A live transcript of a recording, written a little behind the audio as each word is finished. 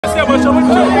But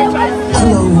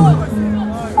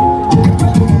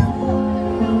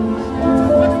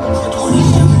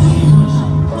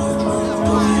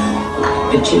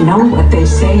you know what they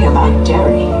say about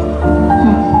Derry?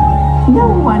 No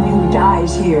one who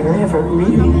dies here ever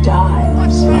really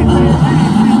dies.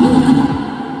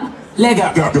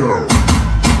 Legon.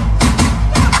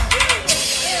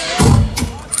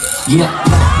 Yeah,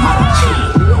 model G,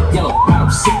 yellow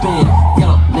bottle sipping,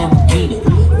 yellow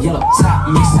Lamborghini, yellow top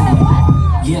mixing.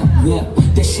 Yeah,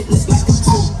 that shit is too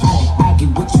bad. I get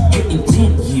what you get in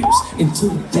 10 years, in 2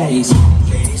 days.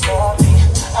 Ladies love me,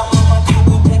 I'm on my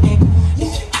Google baby.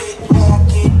 If you get what I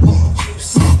get, what you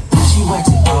say? She wax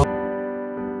it all.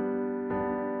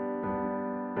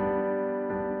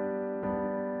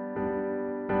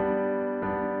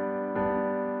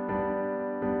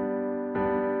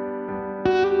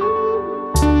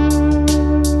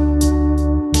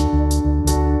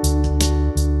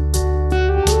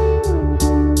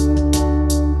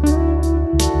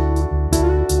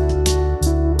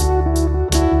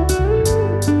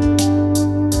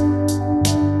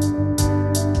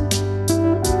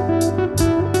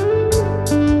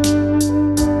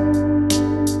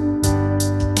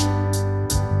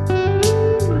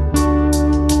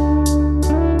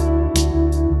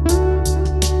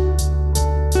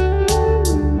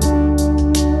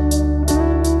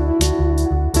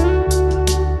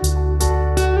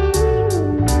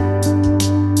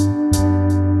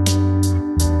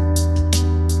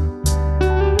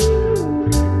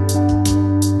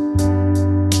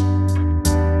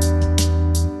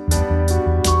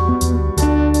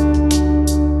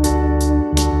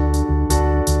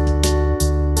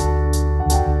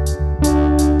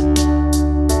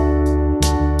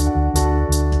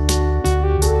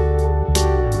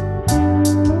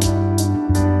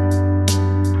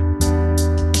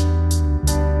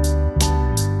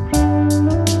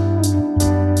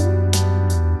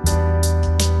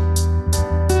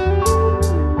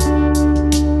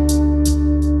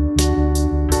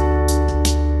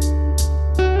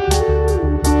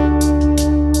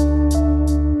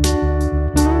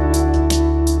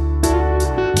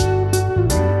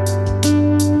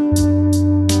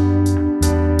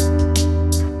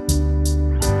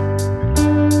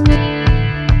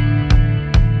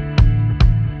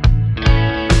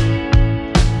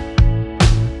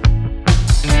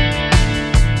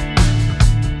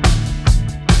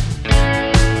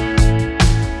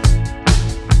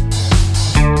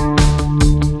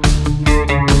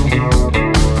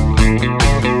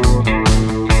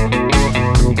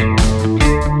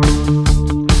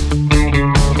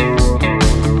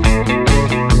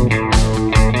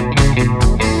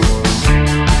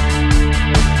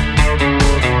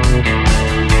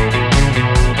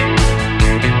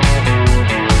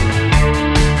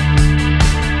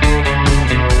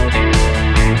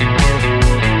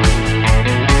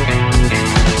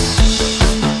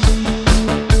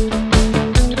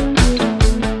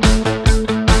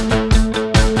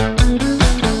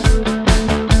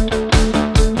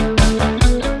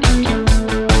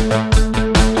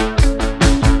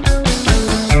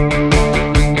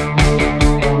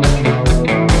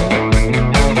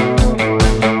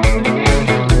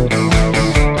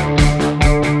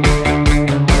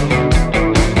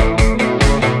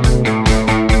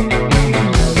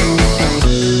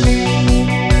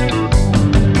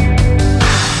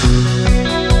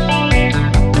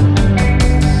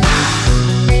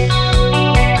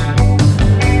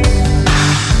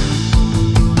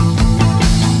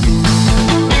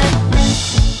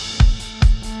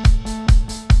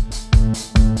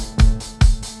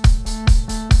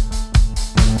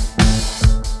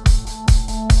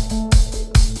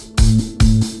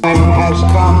 Has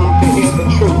come to hear the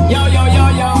truth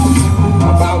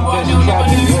about this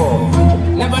tragic war,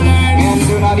 and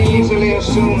do not easily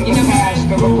assume the task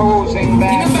of opposing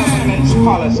that government's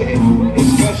policy,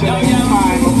 especially in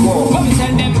time of war.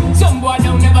 Tell them, some boy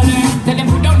don't never learn. Tell them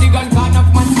put down the gun, got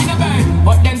enough man in a burn.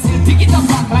 But them still pick it up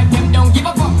back like them don't give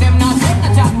a fuck. Them not take the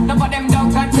chat, none of them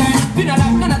don't concern. You know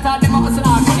like none of them are hustle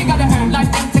hard, money gotta earn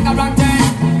like them take a wrong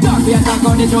turn. Dark we attack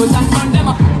on the roads and burn them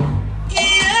up.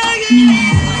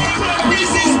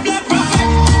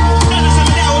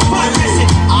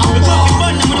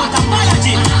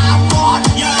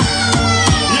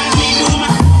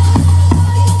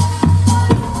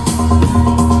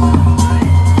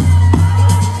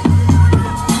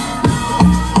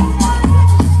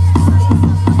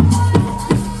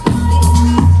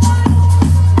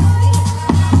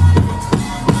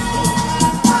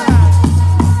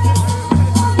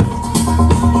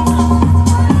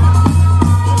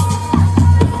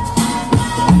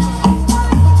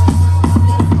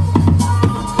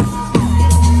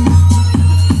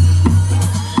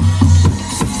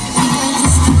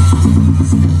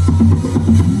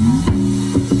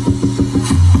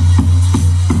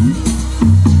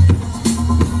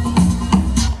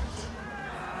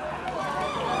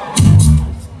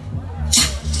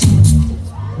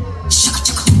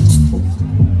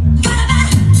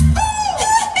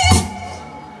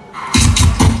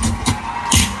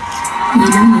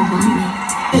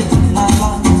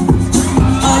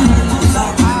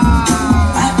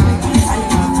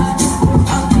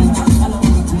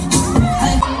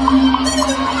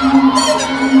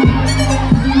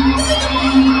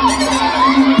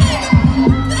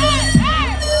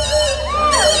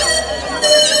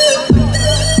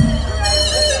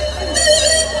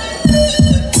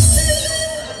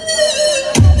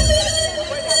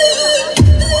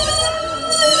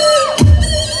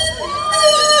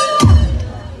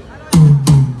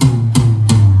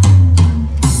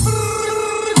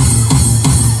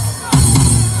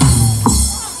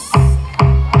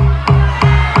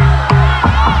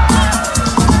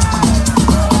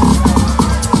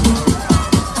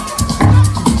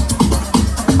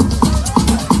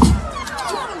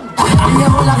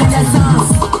 Arrivons la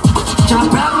renaissance.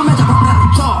 J'appelle, mais j'apprends pas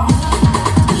tort.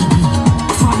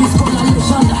 Fabisco la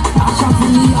légende, à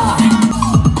Champignon.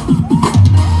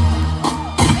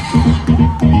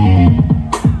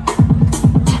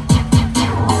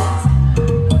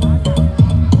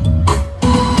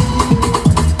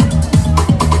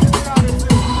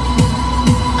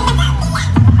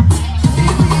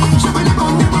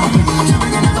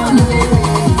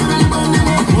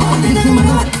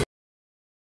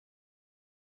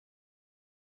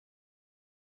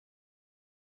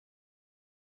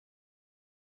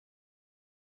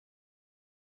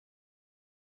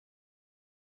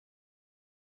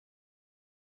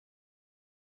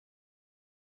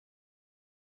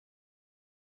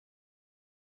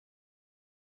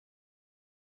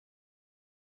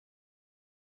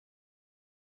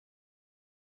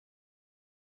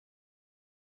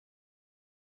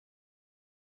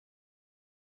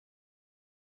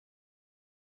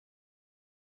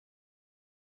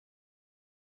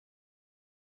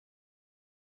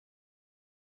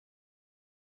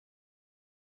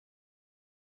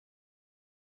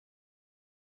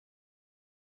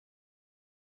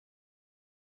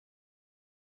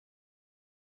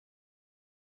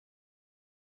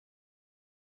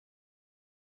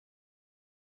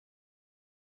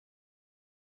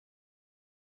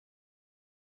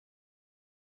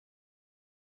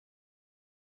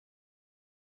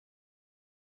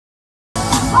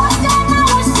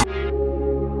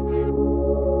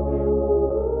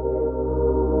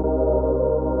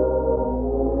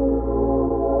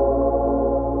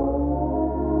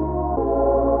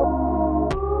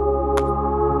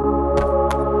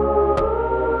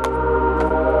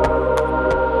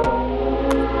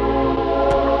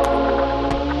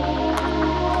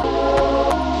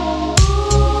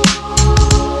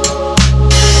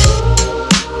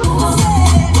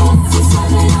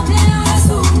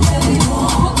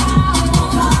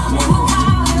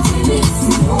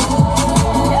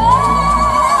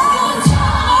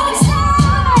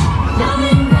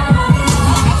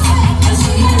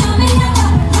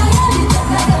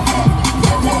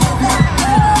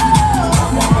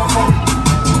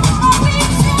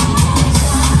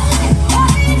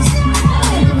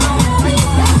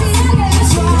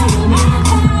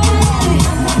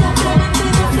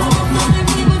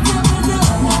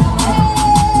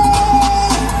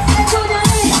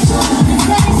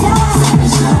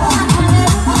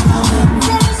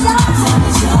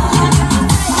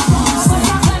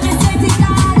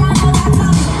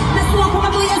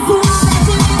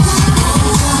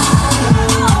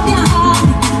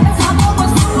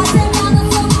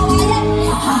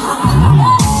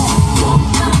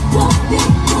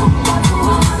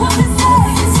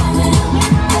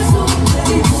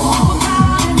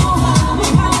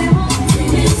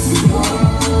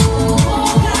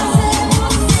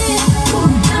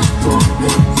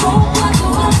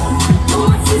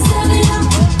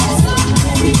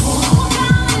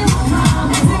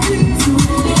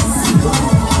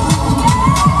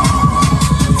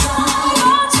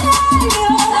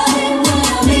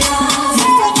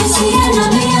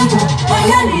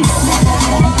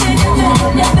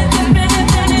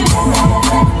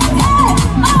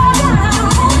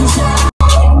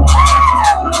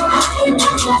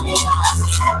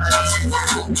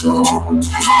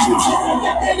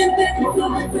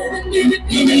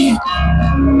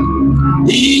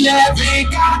 Il est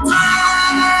végateur.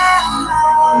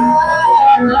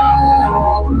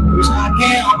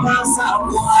 Chacun prend sa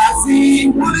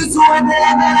voici pour lui souhaiter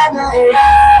la belle.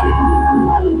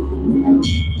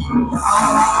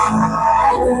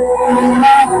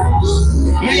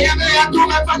 Mais il y avait à tout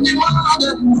mes petits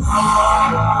malades.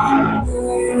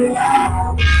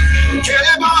 Que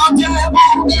les bandits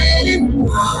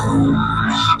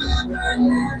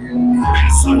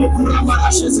personne ne pourra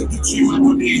m'arracher ce que tu m'as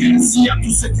donné. Merci à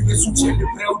tous ceux qui me soutiennent de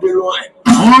près ou de loin.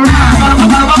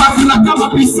 La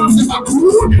puissance est pas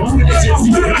cool.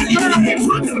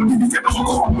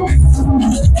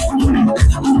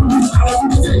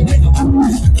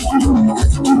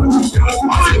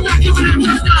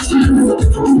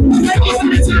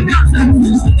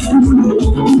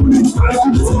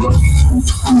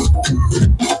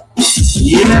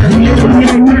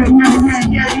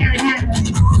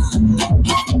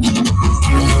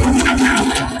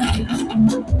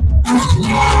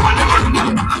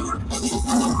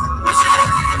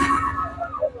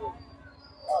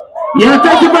 Yeah,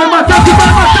 thank you very much. Thank you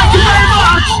very much. Thank you very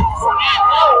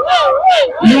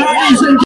much.